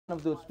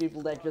of those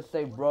people that just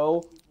say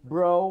bro,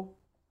 bro.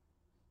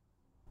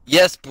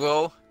 Yes,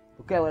 bro.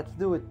 Okay, let's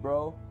do it,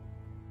 bro.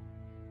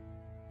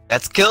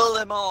 Let's kill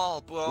them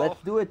all, bro.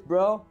 Let's do it,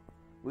 bro.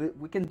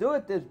 We can do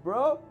it,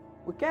 bro.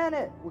 We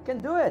can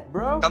do it,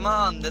 bro. Come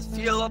on, let's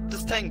fuel up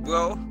this tank,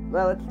 bro.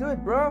 Well, let's do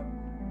it, bro.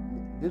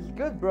 This is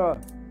good, bro.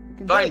 We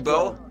can Fine, do it,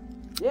 bro.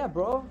 Yeah,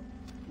 bro.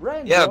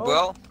 Rain, Yeah, bro.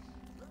 bro.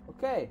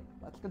 Okay,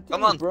 let's continue,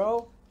 Come on,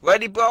 bro.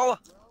 Ready, bro?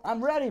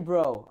 I'm ready,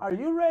 bro. Are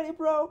you ready,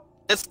 bro?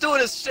 Let's do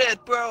this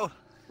shit, bro.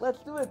 Let's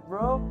do it,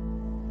 bro.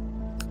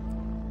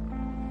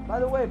 By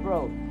the way,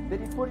 bro,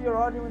 did you put your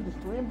audio in the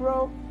stream,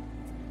 bro?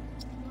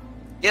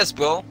 Yes,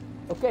 bro.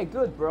 Okay,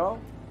 good, bro.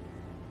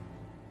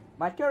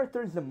 My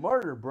character is a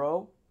murderer,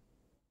 bro.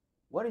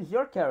 What is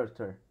your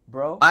character,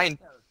 bro? Mine.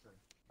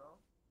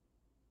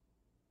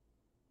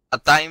 A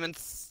diamond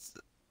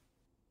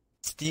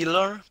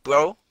stealer,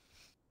 bro.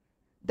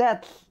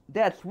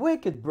 That's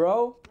wicked,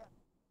 bro.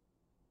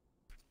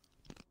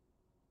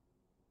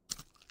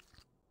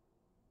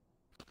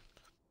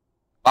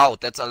 Wow,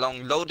 that's a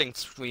long loading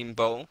screen,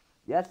 bro.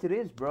 Yes, it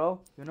is, bro.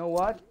 You know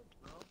what?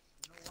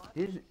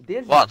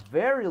 This What? is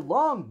very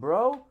long,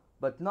 bro.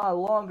 But not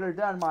longer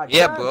than my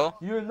Yeah, time. bro.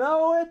 You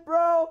know it,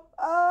 bro?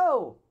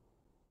 Oh!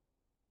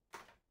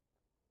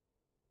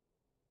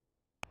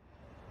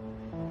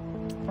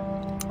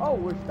 Oh,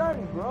 we're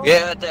starting, bro.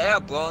 Yeah, the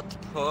airport,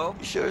 bro.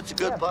 You sure it's a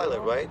good Yeah, pilot,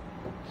 bro. right?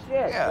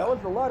 Shit, Yeah, that was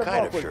a lot of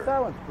kind of awkward sure.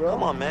 silence, bro.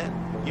 Come on,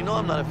 man. You know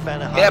I'm not a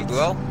fan of heights. Yeah,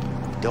 bro.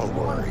 Don't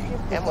worry.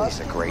 Emily's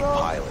a great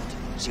pilot.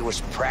 She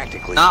was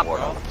practically Nah, born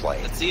bro. on a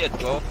plane. Let's see it,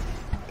 bro.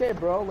 Okay,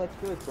 bro, let's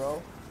do it,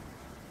 bro.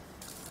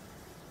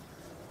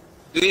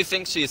 Do you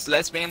think she's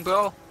lesbian,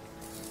 bro?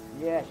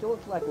 Yeah, she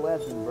looks like a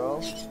lesbian,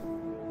 bro.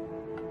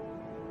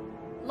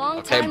 Long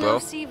Okay, time bro. no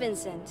see,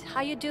 Vincent.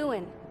 How you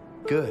doing?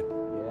 Good.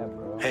 Yeah,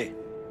 bro. Hey,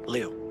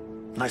 Leo.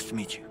 Nice to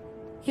meet you.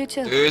 You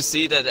too. Do you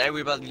see that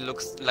everybody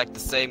looks like the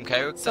same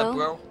character, So,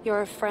 bro?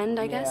 you're a friend,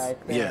 I guess?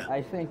 Yeah,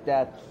 I think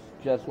that's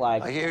just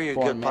like I hear you're a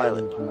for good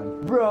pilot.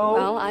 management. Bro!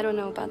 Well, I don't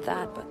know about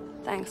that, but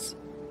thanks.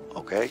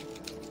 Okay.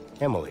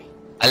 Emily,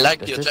 I like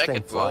does your this thing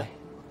jacket, bro. fly?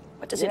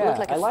 What, does it Yeah, look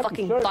like I a like the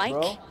fucking shirt, bike?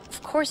 bro.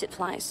 Of course it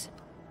flies.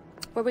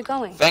 Where we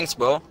going? Thanks,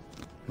 bro.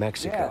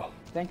 Mexico.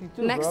 Yeah, thank you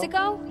too,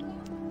 Mexico?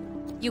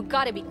 You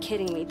gotta be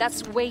kidding me.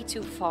 That's way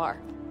too far.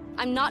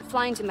 I'm not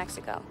flying to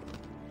Mexico.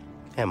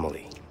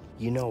 Emily,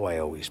 you know I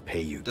always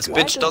pay you This good.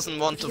 bitch doesn't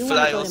want to If you fly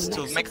wanna go us to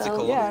to Mexico, Mexico,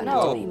 bro. Yeah, I You're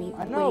know. gonna pay me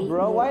I know, way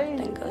bro. more Why than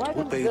good. does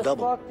We'll pay you this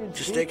double. fuck this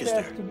Just take bitch us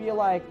have there. to be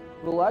like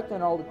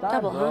reluctant all the time,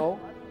 Double, huh? bro?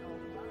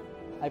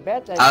 I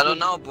bet that I don't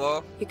know,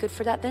 bro. You good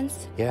for that,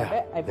 Vince?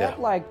 Yeah. I bet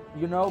like,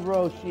 you know,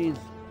 bro,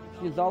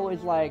 she's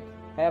always like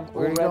have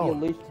Where you already a going?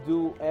 list to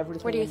do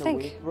everything Where do you in the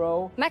think? week,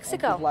 bro.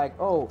 Mexico. And she's like,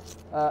 oh,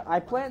 I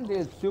planned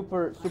this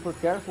super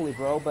carefully,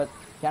 bro, but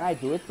can I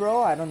do it,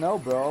 bro? I don't know,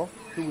 bro.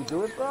 Should we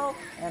do it, bro?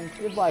 And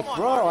she's like,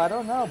 bro, I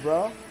don't know,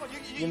 bro.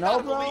 You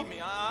know, bro? Believe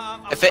me,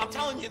 I'm I, thi-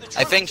 telling you the truth.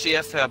 I think she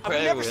has her I would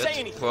never say period,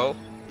 anything. bro.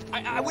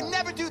 I would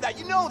never do that.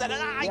 You know that,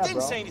 and I Yeah, didn't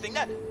bro. say anything.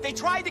 They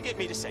tried to get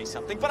me to say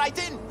something, but I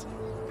didn't.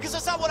 Because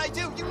that's not what I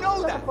do. You know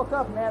Shut that. the fuck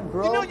up, man,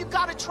 bro. You know you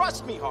gotta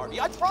trust me, Harvey.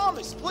 I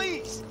promise.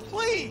 Please.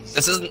 Please.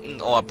 This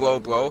isn't our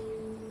bro.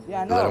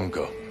 Yeah, I know. Let him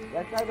go.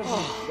 That guy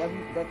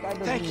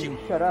doesn't Thank even you.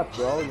 shut up,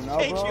 bro. You know,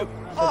 Thank bro. you.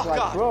 It's Oh, like,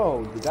 God.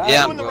 bro, the guy Yeah,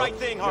 You're doing the bro. right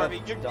thing, Harvey.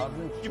 doesn't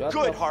You're shut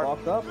good, the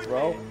Harvey. fuck up,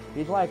 bro.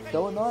 He's like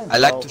so annoying. I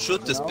like bro, to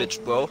shoot you this know?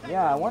 bitch, bro.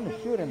 Yeah, I want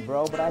to shoot him,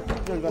 bro, but I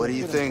think you're gonna What do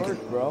you shoot him think?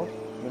 first, bro.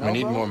 You know, We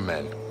need bro? more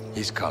men.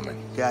 He's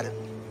coming. Got it.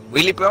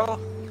 Really, bro?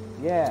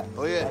 Yeah.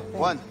 Oye, I think-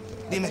 Juan, Dime,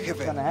 I think it's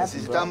jefe. gonna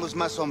happen, bro. necesitamos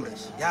más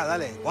hombres. Ya,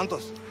 dale.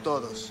 ¿Cuántos?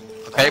 Todos.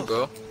 Okay,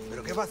 bro.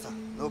 ¿Pero qué pasa?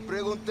 No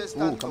preguntes Ooh,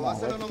 tanto, come on,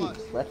 hazlo nomás.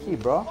 let's see,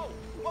 bro.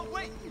 Oh,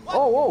 wait. What?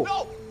 Oh, whoa,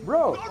 No.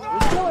 bro, No, no.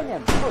 you're killing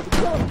him, bro. You're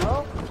killing him,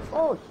 bro.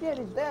 Oh shit,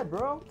 he's dead,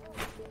 bro.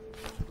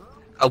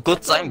 A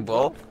good time,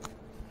 bro.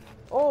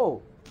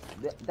 Oh,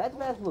 that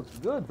vest looks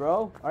good,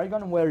 bro. Are you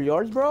gonna wear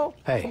yours, bro?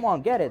 Hey. Come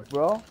on, get it,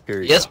 bro.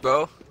 Here you Yes, go.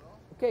 bro.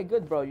 Okay,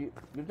 good, bro. You're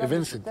gonna be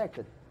Vincent.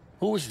 protected.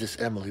 Who is this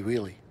Emily,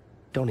 really?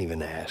 Don't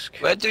even ask.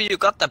 Where do you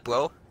got that,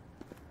 bro?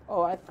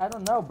 Oh, I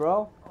don't know,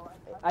 bro.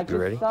 I just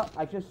ready?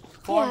 I just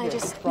spawned I it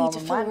just from need to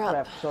fill her Minecraft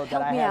up. so that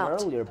Help I me had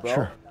out. earlier, bro.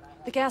 Sure.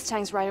 The gas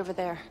tank's right over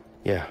there.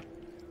 Yeah.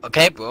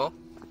 Okay, bro.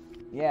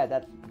 Yeah,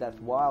 that's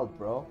wild,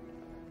 bro.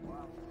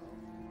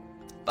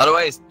 By the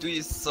way, do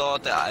you saw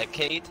the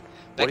arcade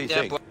back What do you there,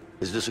 think? bro?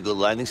 Is this a good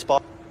landing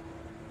spot?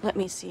 Let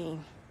me see.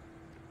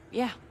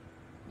 Yeah.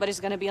 But it's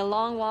gonna be a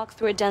long walk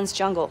through a dense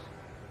jungle.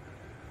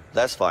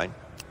 That's fine.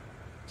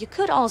 You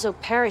could also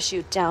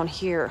parachute down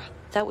here.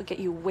 That would get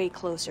you way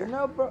closer. You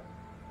know, bro.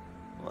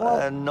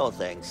 No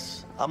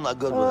thanks. I'm not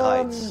good with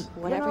heights.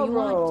 Whatever you you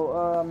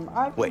want.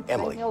 I've Wait, been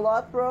Emily. thinking a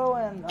lot, bro,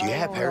 and Do you I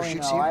have don't really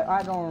parachutes know. here?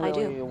 I don't I do.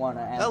 really want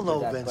to answer Hello,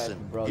 that Vincent.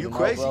 question, bro. You know,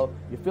 crazy? Bro?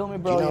 You feel me,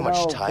 bro? Do you know how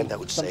much time that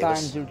would save sometimes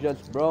us? you're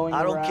just broing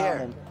I don't around care.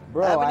 And,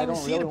 bro, I haven't I even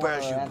don't seen really a want to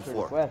parachute answer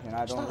before. the question.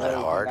 I don't not really that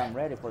hard. think I'm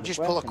ready for the Just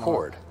question. pull a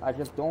cord. I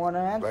just don't want to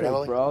answer Right, it,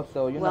 Emily? bro.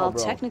 So you Well, know,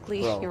 bro.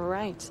 technically, bro. you're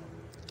right.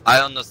 I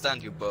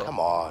understand you, bro. Come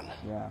on.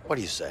 Yeah, What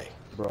do you say?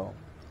 bro.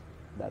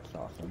 That's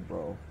awesome,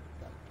 bro.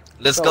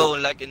 Let's So- go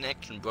like in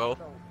action, bro.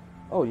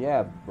 Oh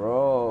yeah,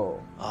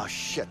 bro. Oh,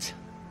 shit.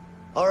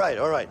 All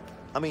right.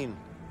 I mean,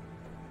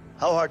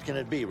 how hard can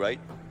it be, right?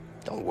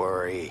 Don't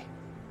worry.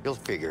 You'll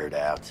figure it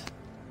out.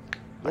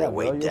 Yeah, Now bro,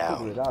 wait you'll down.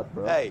 figure it out,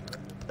 bro. Hey,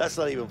 that's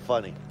not even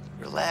funny.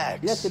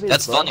 Relax. Yes, it is,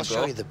 That's bro. funny, I'll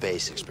show bro. you the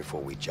basics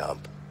before we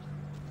jump.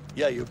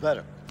 Yeah, you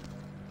better.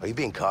 Are you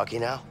being cocky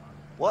now?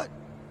 What?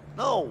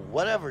 No,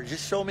 whatever.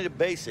 Just show me the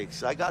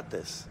basics. I got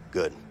this.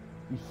 Good.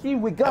 You see,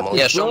 we got Emily,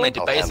 Yeah, this, show bro. me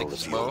the I'll handle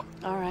basics, the bro.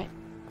 All right.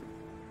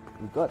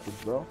 We got this,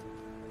 bro.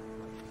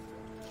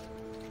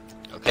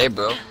 Okay,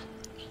 bro.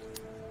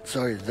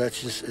 Sorry,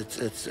 that's just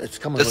it's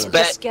coming This with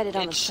bad us. Just get it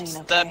on the bitch plane,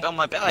 stepped okay? on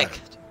my back,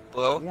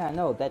 bro. Yeah, I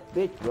know that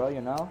bitch, bro.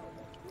 You know,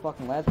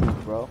 fucking lesbians,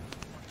 bro.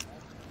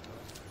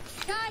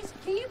 Guys,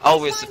 can you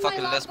Always the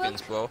fucking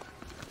lesbians, bro.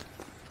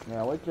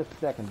 Yeah, wait just a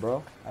second,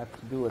 bro. I have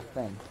to do a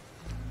thing.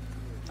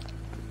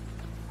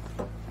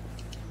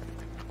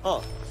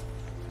 Oh,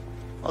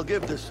 I'll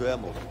give this to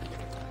Emily.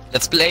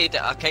 Let's play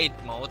the arcade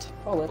mode,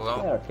 Oh, let's bro.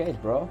 play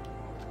arcade, bro.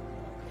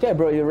 Okay,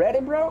 bro, you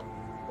ready, bro?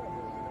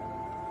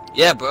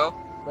 Yeah, bro.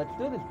 Let's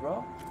do this,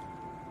 bro.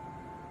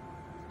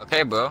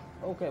 Okay, bro.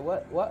 Okay,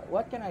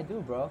 what can I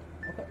do, bro?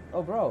 Okay.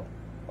 Oh, bro.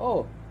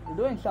 Oh, you're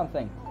doing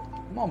something.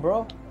 Come on,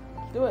 bro.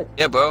 Let's do it.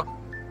 Yeah, bro.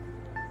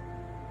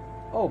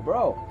 Oh,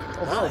 bro.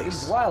 Oh, bro, this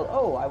is Nice. wild.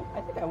 Oh,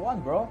 I think I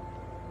won, bro.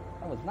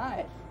 That was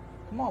nice.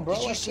 Come on, bro.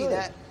 Did you let's see do it.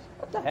 that?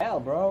 What the hell,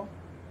 bro?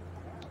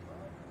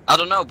 I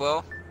don't know,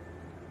 bro.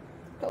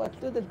 Okay, let's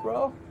do this,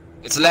 bro.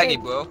 It's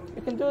laggy, bro.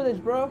 You can do this,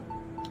 bro.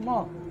 Come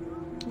on.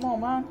 Come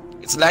on, man.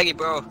 It's laggy,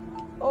 bro.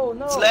 Oh,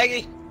 no. It's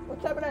laggy.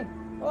 What's happening?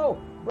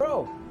 Oh,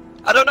 bro.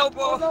 I don't know,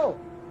 Oh, bro. no.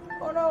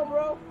 Oh, no,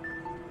 bro.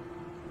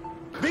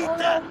 Beat Oh,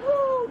 that!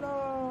 no, bro.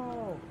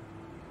 No.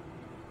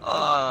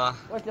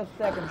 Wait just a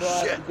second, bro. I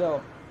have to Shit.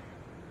 go.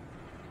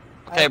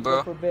 I Okay, have to go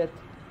bro. for a bit.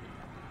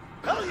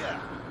 Hell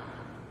yeah!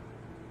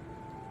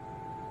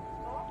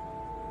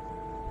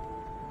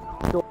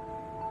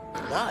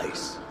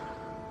 Nice.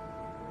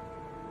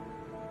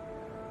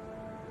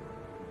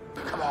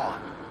 Come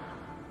on.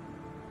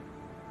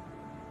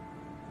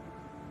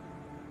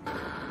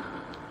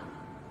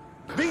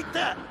 Beat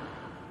that!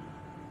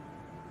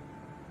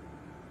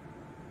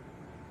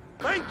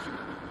 Thank you!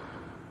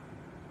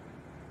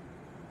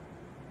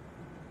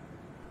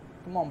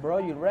 Come on, bro.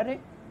 You ready?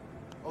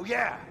 Oh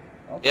yeah!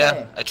 Okay.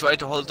 Yeah, I tried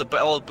to hold the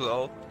ball,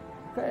 bro.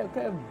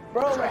 Okay,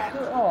 bro. Let's do.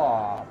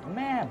 Oh,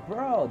 man,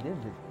 bro. This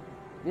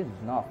is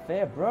not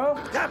fair, bro.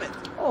 Damn it!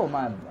 Oh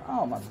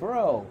my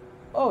bro.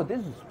 Oh, this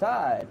is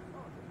tight.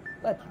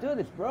 Let's do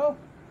this, bro.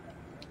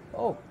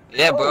 Oh.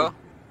 Yeah, oh. bro.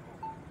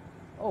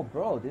 Oh,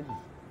 bro, this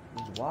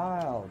is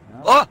wild.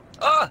 No? Oh,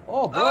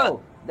 Oh,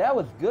 bro, that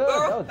was good.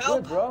 Bro, That was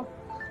help. good, bro.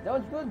 That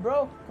was good,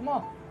 bro. Come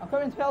on, I'm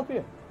coming to help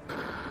you.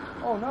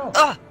 Oh no.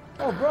 ah.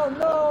 Oh, bro,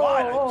 no.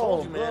 Right, I Oh,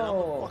 told you, man. I'm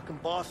bro. the fucking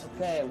boss of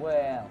this Okay, shit.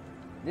 well,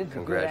 this is a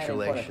good ending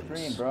for the Congratulations.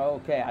 stream,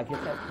 bro. Okay, I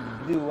just have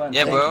to do one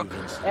Yeah, thing. bro.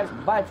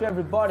 Bye to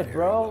everybody,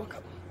 bro.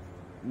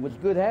 It was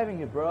good having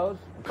you, bros.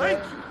 Okay?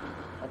 Thank you.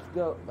 Let's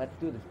go. Let's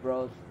do this,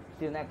 bros.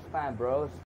 See you next time, bros.